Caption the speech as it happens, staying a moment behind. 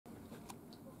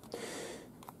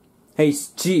Hey,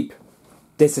 Jeep.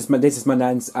 This is my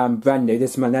nan's brand new.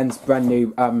 This is my nan's brand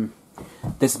new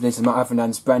this is my other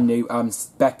nan's brand new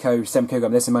Beko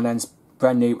 7kg. This is my nan's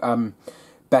brand new Beko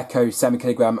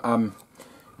 7kg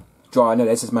dryer. No,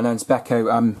 this is my nan's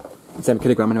Beko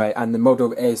 7kg anyway, and the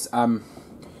model is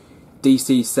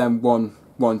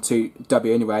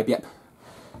DC7112W anyway. Yep.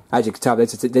 As you can tell,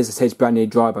 this is his brand new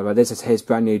dryer, by the way. This is his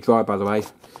brand new dryer, by the way.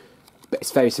 But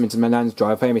it's very similar to my nan's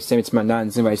dryer. Very similar to my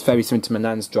nan's anyway. It's very similar to my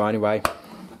nan's dryer anyway.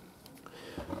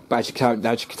 But as you can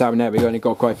tell now, we've only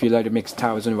got quite a few load of mixed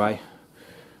towels anyway,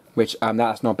 which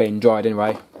that's not being dried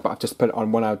anyway. But I've just put it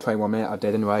on 1 hour 21 minutes. I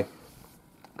did anyway.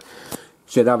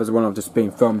 So that was the one I've just been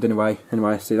filmed anyway.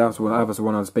 Anyway, see that was the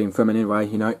one I was being filming anyway.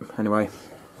 You know. Anyway.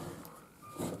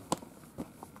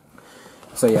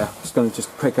 So yeah, just gonna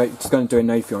do a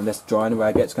no-view on this dry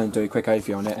anyway. Just gonna do a quick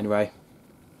overview on it anyway.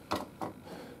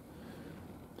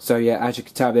 So yeah, as you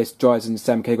can tell, this dries in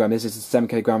 7kg. This is a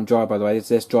 7kg dry, by the way.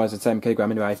 This dries in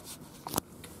 7kg anyway.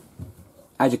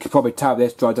 As you can probably tell,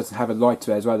 this dry doesn't have a light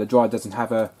to it as well. The dry doesn't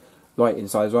have a light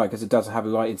inside as well, because it doesn't have a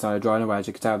light inside the dry anyway. As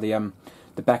you can tell, the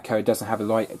Beko doesn't have a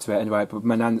light to it anyway, but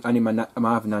only my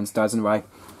other nan's does anyway.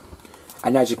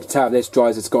 And as you can tell, this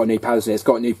dries, it's got new paddles in it. It's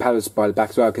got new paddles by the back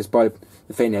as well, because by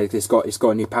the thing is, it's got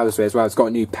new paddles in it as well. It's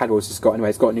got new paddles. It's got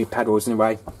new paddles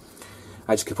anyway.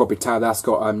 As you can probably tell, that's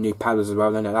got new paddles as well.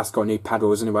 No, that's got new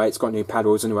paddles anyway. It's got new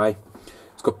paddles anyway.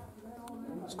 It's got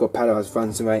paddle at the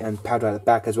front anyway, and paddle at the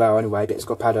back as well anyway. But it's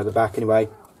got paddle at the back anyway.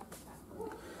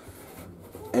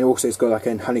 And also, it's got like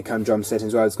a honeycomb drum setting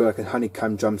as well. It's got like a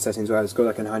honeycomb drum setting as well. It's got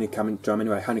like a honeycomb drum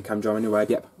anyway. Honeycomb drum anyway.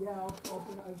 Yep.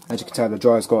 As you can tell, the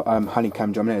dryer's got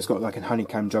honeycomb drum in it. It's got like a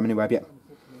honeycomb drum anyway. Yep.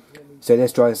 So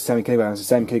this dryer is 7kg. It's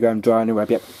a 7kg dryer anyway.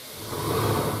 Yep.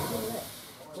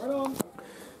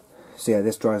 So yeah,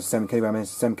 this dryer is 7kg.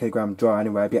 It's a 7kg dryer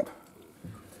anyway. Yep.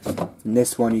 And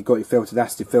this one, you got your filter.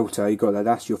 That's the filter. You got that.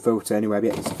 That's your filter anyway.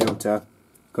 Yep. It's a filter.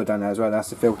 Got down there as well. That's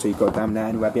the filter. You got down there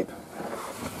anyway. Yep.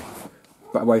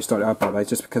 But I won't start it up by the way,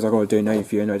 just because I've got to do an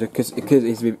overview anyway. Because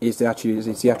it's the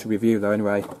actual review though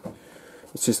anyway.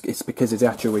 It's because it's the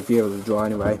actual review of the dryer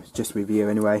anyway. It's just a review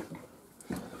anyway.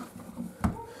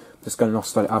 Just gonna not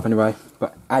start it up anyway.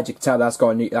 But as you can tell, that's got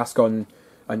and it's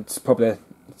probably a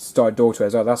side door to it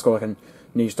as well. That's got like a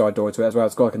new side door to it as well.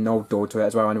 It's got like an old door to it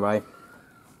as well anyway.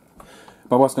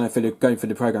 But I was going to go through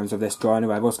the programs of this dryer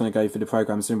anyway. I was going to go through the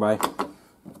programs anyway.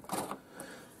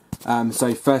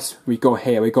 So first we got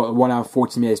here, we got a 1 hour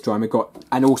 40 minutes dry,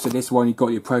 and also this one you got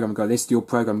your program guide. This is your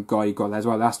program guide you got there as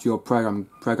well. That's your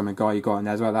programmer guide you got in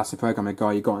there as well. That's the programmer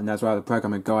guide you got in there as well. The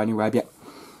programmer guide anyway. Yeah.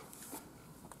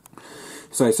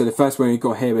 So the first one you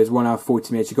got here is 1 hour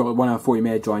 40 minutes. You got 1 hour 40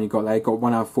 minute drying. You got there. You got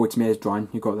 1 hour 40 minutes drying.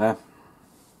 You got there.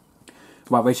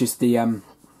 Well, which is the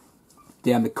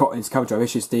cotton's cover dry.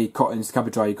 Which is the cotton's cover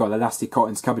dry. You got there. That's the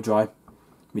cotton's cover dry.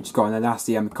 Which you got in there. That's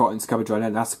the cotton's cover dry. No,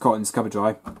 that's the cotton's cover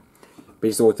dry.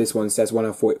 But this one says 1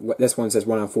 hour 40. This one says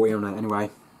 1 hour 40 on it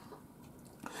anyway.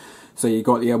 So you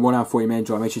got the 1 hour 40 minute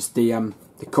dry, which is the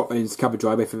cotton's cover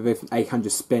dry with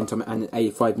 800 spent on it and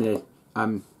 85 minute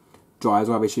dry as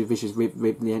well, which is with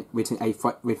 85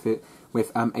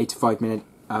 minutes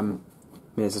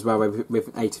as well,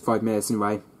 with 85 minutes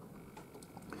anyway.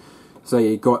 So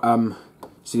you got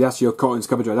so that's your cotton's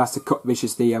cover dry. That's which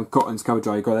is the cotton's cover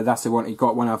dry. You got that's the one. You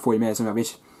got 1 hour 40 minutes anyway,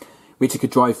 which you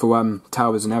could dry for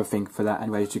towels and everything for that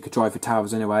anyway. You could dry for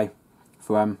towels anyway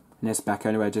for in this back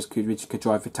anyway. Which you could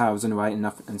dry for towels anyway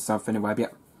and stuff anyway. But yeah.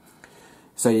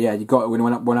 So yeah, you got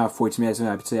 1 hour 40 minutes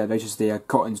anyway. So yeah, this is the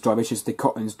cotton's dry. Which is the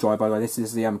cotton's dry by the way. This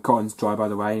is the cotton's dry by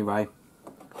the way anyway.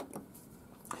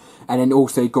 And then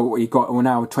also you got 1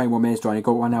 hour 21 minutes drying. You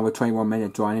got 1 hour 21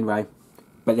 minute drying anyway.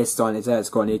 But this sign is there. It's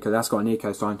got an eco. That's got an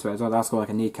eco sign to it as well. That's got like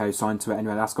an eco sign to it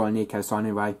anyway. That's got an eco sign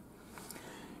anyway.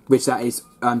 Which that is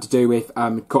to do with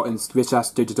cottons, which has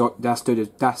to do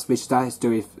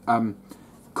with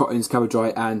cotton's cover dry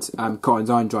and cotton's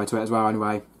iron dry to it as well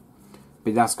anyway.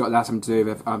 But that's something to do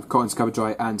with cotton's cover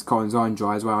dry and cotton's iron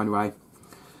dry as well anyway.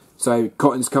 So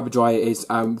cotton's cover dry is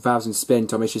 1,000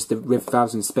 spent on, which is with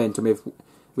 1,000 spent on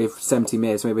with 70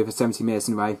 minutes, with 70 minutes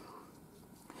anyway.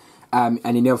 And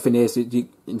the other thing is, and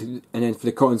then for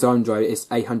the cotton's iron dry, it's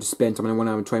 800 spent on 1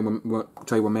 hour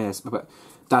 21 minutes. But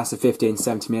that's the 15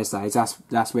 70 minutes. That's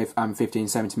with 15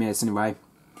 70 minutes anyway.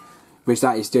 Which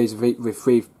that is due with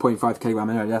 3.5 kilogram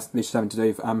anyway. Which is something to do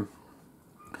with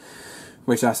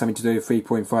which that's something to do with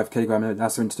 3.5 kilogram anyway.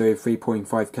 That's something to do with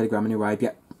 3.5 kilogram anyway.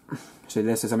 Yeah. So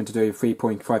this is something to do with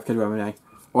 3.5 kilogram anyway.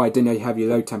 Oh, I didn't know you have your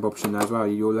low temp option there as well.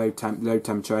 Your low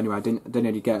temperature anyway. I didn't know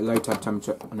you get a low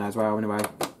temperature on there as well anyway.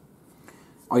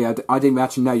 Oh yeah, I didn't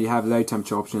actually know you have a low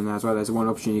temperature option in there as well. There's one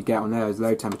option you get on there is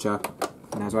low temperature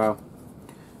in there as well.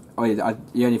 Oh yeah,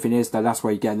 the only thing is though, that's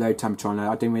where you get low temperature on it.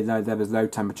 I didn't really know there was low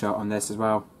temperature on this as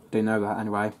well. Didn't know that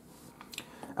anyway.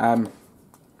 And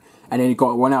then you got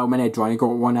a 1 hour minute drying, you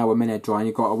got a 1 hour minute drying,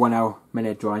 you got a 1 hour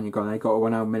minute drying, you got a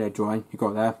 1 hour minute drying, you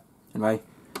got there. Anyway,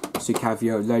 so you can have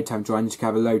your low temp drying, you can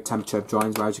have a low temperature drying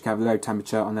as well, you can have a low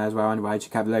temperature on there as well anyway, you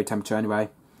can have a low temperature anyway.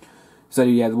 So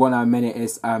yeah, the 1 hour minute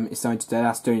is something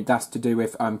to do. That's to do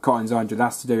with cotton's iron dry.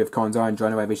 That's to do with cotton's iron dry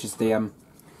anyway, which is the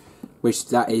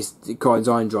that is the cotton's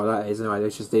iron dry. That is anyway,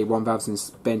 which is the 1,000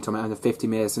 spin time and the 50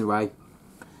 meters anyway.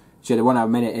 So the 1 hour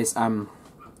minute is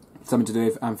something to do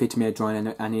with 50 meter drying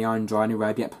and the iron dry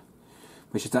anyway. Yep,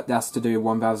 which is that's to do with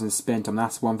 1,000 spin time.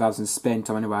 That's 1,000 spin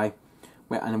time anyway,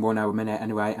 and a 1 hour minute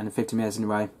anyway, and the 50 meters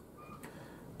anyway.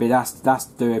 But that's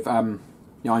to do with the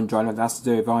iron drying. That's to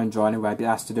do with iron drying anyway. But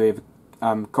that's to do with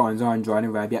cotton's iron drying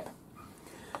anyway, yep.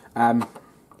 And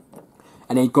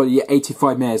then you've got your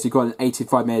 85 meters, you've got an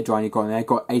 85 meter drying, you've got there,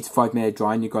 got 85 meter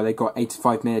drying, you've got there, got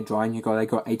 85 meter drying, you've got there,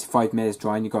 got 85 meters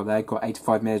drying, you've got there, got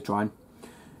 85 meters drying.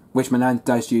 Which my nan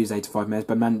does use 85 meters,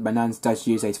 but my nan does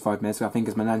use 85 meters, so I think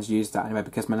because my nan's used that anyway,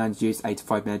 because my nan's used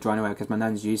 85 meter drying anyway, because my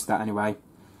nan's used that anyway.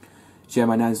 So yeah,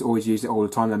 my nan's always used it all the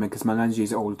time though, because my nan's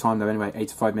used it all the time though anyway,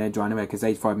 85 meter drying anyway, because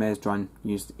 85 meters drying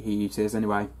he uses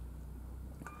anyway.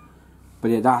 But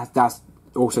yeah, that's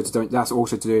also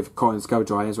to do with cotton scrub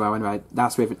drying as well. Anyway,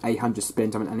 that's with an 800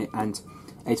 spin time and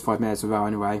 85 minutes as well.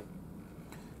 Anyway,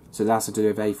 so that's to do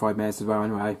with 85 minutes as well.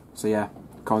 Anyway, so yeah,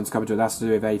 cotton scrub dry. That's to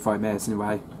do with 85 minutes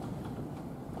anyway.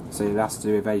 So yeah, that's to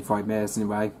do with 85 minutes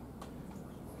anyway.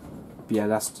 But yeah,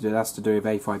 that's to do with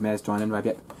 85 minutes drying anyway.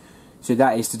 Yep. So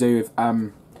that is to do with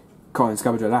cotton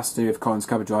scrub dry. That's to do with cotton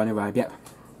scrub dry anyway. Yep.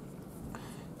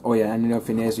 Oh yeah, and another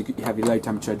thing is you have your low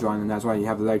temperature drying on that as well. You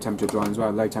have the low temperature drying as well,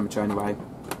 low temperature anyway.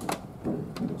 So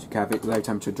you can have it low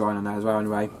temperature drying on that as well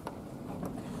anyway.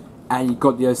 And you've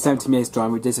got the 70 minutes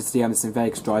drying. This is the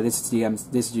synthetics dry. This is the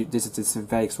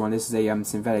synthetics one. This is the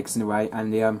synthetics anyway,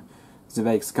 and the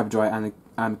synthetics cover dry and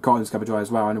the cotton's cover dry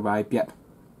as well anyway. Yep.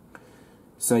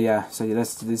 So yeah,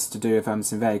 this is to do with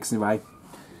synthetics anyway.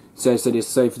 So for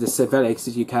the synthetics,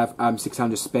 you can have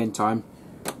 600 spin time.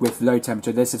 With low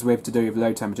temperature, this is with to do with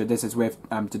low temperature. This is with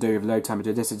to do with low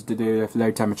temperature. This is to do with low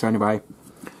temperature anyway.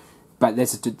 But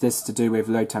this is to do with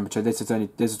low temperature. This is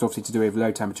obviously to do with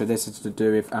low temperature. This is to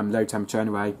do with low temperature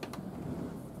anyway.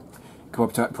 You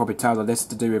can probably tell that this is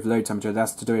to do with low temperature.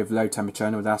 That's to do with low temperature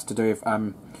anyway. That's to do with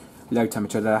low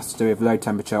temperature. That's to do with low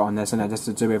temperature on this, and this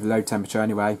is to do with low temperature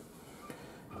anyway.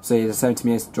 So yeah, the 70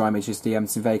 minutes dry, which is the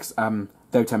synthetics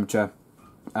low temperature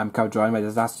cover dry anyway.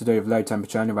 That's to do with low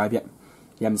temperature anyway. Yep.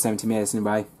 You have the 70 meters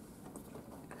anyway.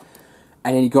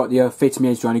 And then you got the 50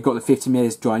 minutes drying, you got the 50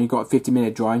 minutes drying, you got a 50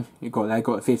 minute drying, you got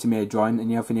the 50 minute drying,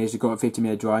 and the other thing is you got a 50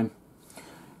 minute drying.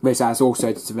 Which that's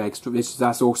also synthetics,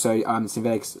 that's also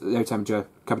synthetics low temperature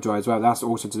cover dry as well. That's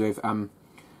also to do with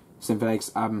synthetics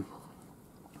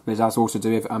which that's also to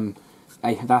do with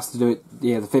that's to do with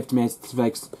the 50 minutes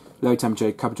synthetics low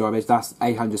temperature cover dry, which that's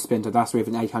 800 spin time. That's with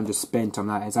an 800 spin time.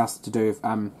 That's to do with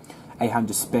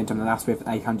 800 spin time, and that's with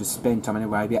 800 spin time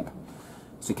anyway. Yep.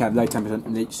 So you can have low temperature.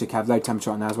 So you can have low temperature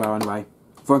on that as well anyway.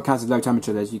 If one counts as low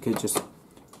temperature, you could just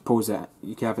pause it.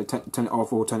 You can have it turn it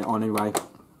off or turn it on anyway.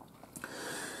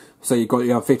 So you've got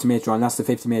your 50 minute drying. That's the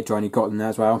 50 minute drying. You've got them there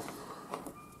as well.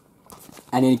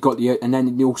 And then you've got and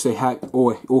then you also have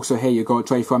also here you've got a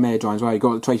 25 minute drying as well. You've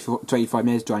got a 25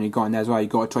 minutes drying. You've got in there as well. You've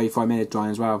got a 25 minute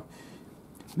drying as well.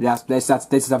 This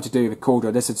is something to do with cool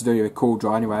dry. This is to do with cool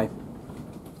dry anyway.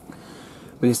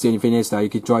 But this is the only thing is though, you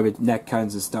could dry with neck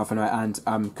cones and stuff anyway, and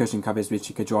cushion covers which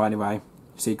you could dry anyway.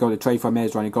 So you've got the 25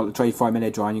 minutes drying, you've got the 25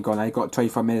 minute drying, you've got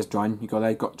 25 minutes drying, you've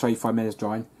got 25 minutes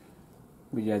drying.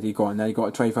 But yeah, you got in there, you've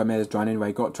got 25 minutes drying anyway,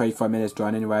 you've got 25 minutes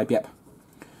drying anyway, yep.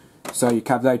 So you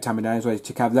can have low temperature as well, you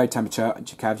can have low temperature, you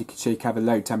can have a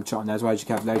low temperature on there as well, you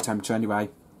can have low temperature anyway.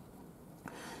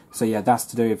 So yeah, that's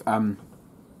to do with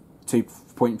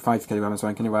 2.5 kilograms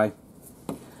anyway.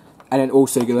 And then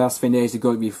also the last thing is you've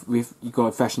got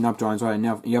to freshen up drying as well. And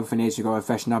the other thing is you've got to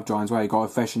freshen up drying as well. You've got to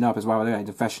freshen up as well. Anyway,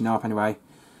 to freshen up anyway.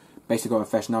 Basically, got to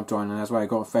freshen up drying as well. You've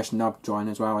got to freshen up drying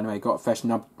as well. Anyway, you've got to freshen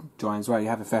up drying as well. You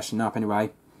have to freshen up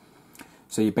anyway.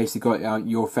 So you basically got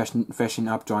your freshen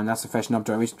up drying. That's the freshen up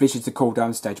drying, which is the cool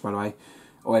down stage, by the way.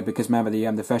 Or because remember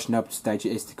the freshen up stage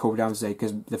is the cool down stage,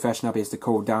 because the freshen up is the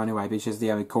cool down anyway, which is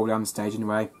the cool down stage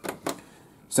anyway.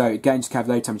 So again, just have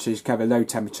low temperature. You can have a low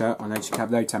temperature on there. You can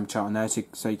have low temperature on there.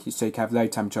 So you can have low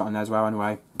temperature on there as well.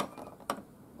 Anyway,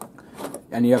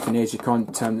 and the other thing is you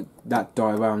can't turn that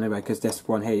dial well anyway, because this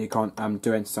one here you can't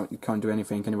you can't do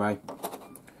anything anyway.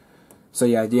 So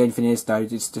yeah, the only thing is though,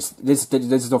 it's just this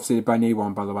is obviously the brand new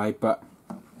one, by the way. But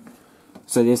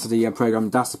So this is the program.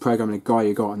 That's the programming guide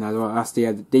you got on there. That's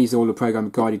the these are all the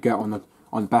programming guide you get on the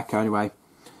Beko anyway.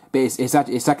 But it's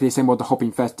exactly the same what the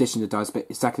Hopping First Edition does. But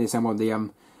it's exactly the same what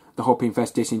the Hopping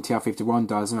First Edition TR51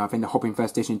 does. And I think the Hopping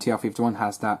First Edition TR51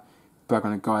 has that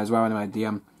programming guide as well. Anyway,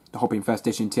 the Hopping First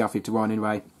Edition TR51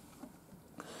 anyway.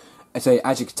 So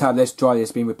as you can tell, this drive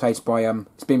has been replaced by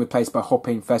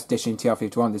Hopping First Edition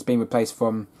TR51. It's been replaced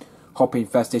from Hopping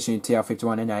First Edition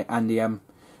TR51 anyway, and the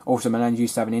also my nan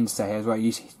used to have an inset here as well.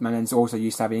 My nan's also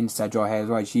used to have an inset dry here as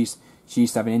well. She used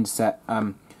to have an inset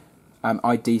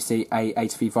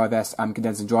IDC835S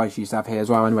condenser dry she used to have here as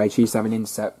well. Anyway, she used to have an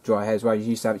inset dry here as well.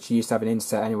 She used to have an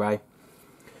inset anyway.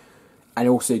 And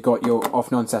also you got your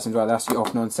off-non setting as well. That's your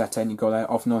off-non setting. You got that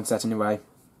off-non setting anyway.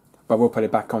 But we'll put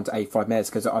it back on to 85 minutes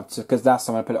because last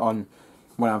time I put it on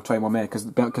 1 hour 21 minutes.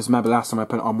 Because remember last time I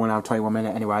put it on 1 hour 21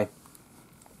 minutes anyway.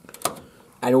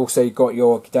 And also you got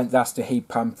your, that's the heat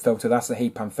pump filter. That's the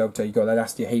heat pump filter. You got that.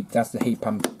 That's the heat pump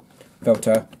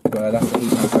filter. You got that. That's the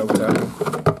heat pump filter.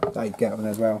 That you get on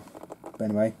as well. But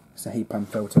anyway, it's the heat pump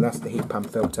filter. That's the heat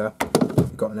pump filter.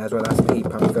 You got on there as well. That's the heat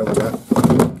pump filter.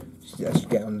 Let's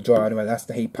get on the dryer anyway. That's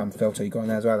the heat pump filter. You got on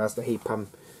there as well. That's the heat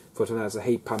pump filter. That's the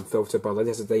heat pump filter. By the way,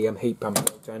 this is the heat pump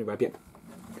filter anyway. Yeah.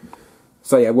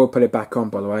 So yeah, we'll put it back on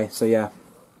by the way. So yeah.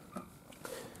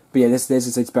 But yeah, this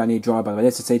is its brand new dryer by the way.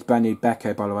 This is its brand new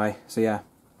Beko by the way. So yeah.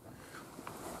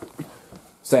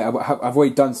 So yeah, I've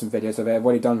already done some videos of it. I've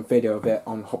already done a video of it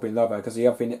on Hopping Lover because the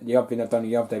other thing I've done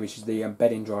the other day, which is the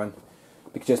bedding drying.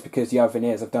 Because the other thing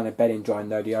is I've done a bedding drying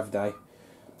load the other day.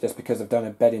 Just because I've done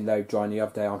a bedding load drying the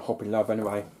other day on Hopping Lover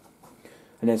anyway.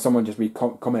 And then someone just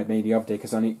commented me the other day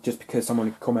because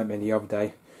someone commented me the other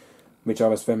day, which I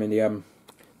was filming the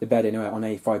bedding anyway on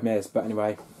 85 minutes. But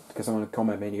anyway, because someone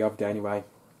commented me the other day anyway.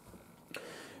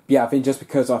 Yeah, I think just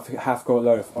because I have got a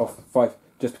lot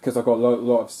just because I've got a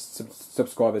lot of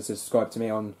subscribers that subscribe to me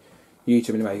on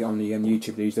YouTube anyway, on the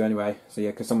YouTube user anyway. So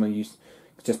yeah, because someone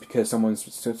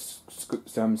subscribes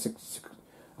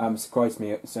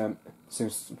me, some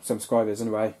subscribers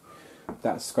anyway,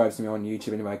 that subscribes to me on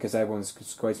YouTube anyway, because everyone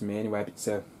subscribes to me anyway, but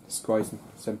subscribes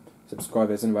some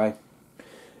subscribers anyway.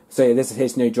 So yeah, this is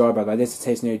his new dryer by the way. This is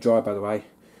his new dryer by the way.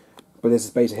 But this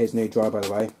is basically his new dryer by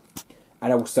the way.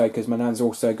 And also, because my nan's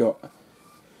also got,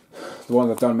 the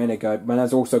one I've done a minute ago, my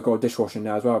nan's also got a dishwasher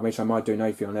now as well, which I might do an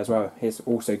overview on as well. She's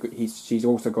also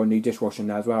got a new dishwasher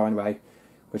now as well anyway,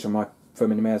 which I might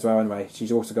film in a minute as well anyway.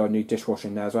 She's also got a new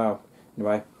dishwasher now as well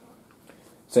anyway.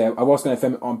 So yeah, I was going to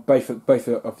film it on both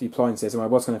of the appliances, and I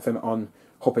was going to film it on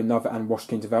Hopping Lover and Wash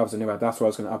Clean Valves anyway. That's what I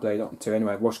was going to upload it to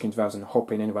anyway, Wash Clean Valves and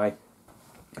Hopping anyway.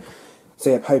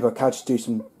 So yeah, hope I catch do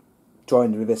some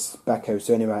drying with this Beko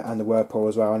so anyway, and the Whirlpool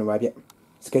as well anyway. Yeah,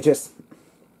 it's good, just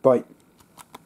bye.